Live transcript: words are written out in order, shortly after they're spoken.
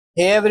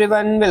Hey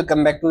everyone,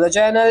 welcome back to the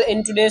channel.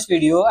 In today's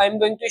video, I'm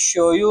going to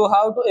show you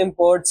how to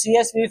import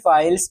CSV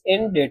files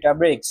in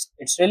Databricks.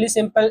 It's really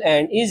simple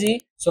and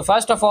easy. So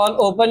first of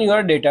all, open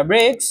your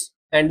Databricks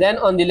and then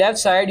on the left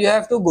side, you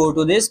have to go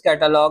to this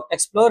Catalog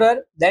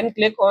Explorer. Then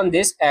click on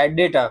this Add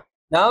Data.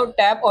 Now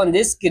tap on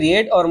this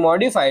Create or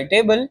Modify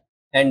Table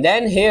and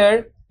then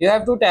here you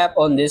have to tap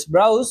on this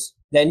Browse.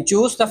 Then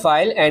choose the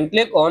file and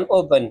click on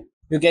Open.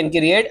 You can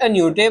create a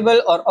new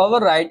table or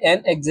overwrite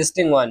an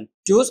existing one.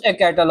 Choose a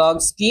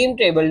catalog scheme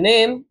table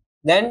name,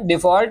 then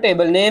default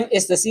table name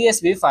is the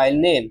CSV file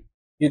name.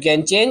 You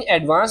can change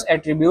advanced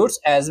attributes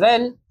as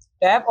well.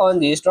 Tap on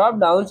these drop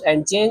downs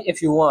and change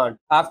if you want.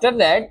 After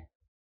that,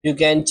 you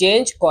can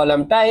change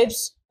column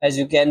types. As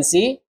you can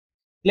see,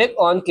 click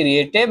on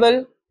create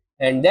table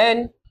and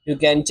then you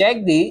can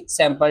check the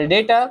sample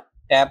data,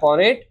 tap on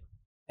it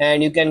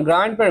and you can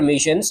grant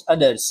permissions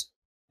others.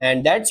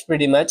 And that's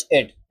pretty much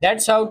it.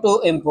 That's how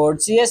to import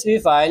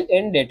CSV file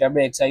in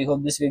Databricks. I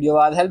hope this video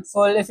was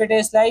helpful. If it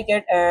is, like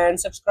it and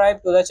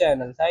subscribe to the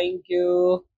channel. Thank you.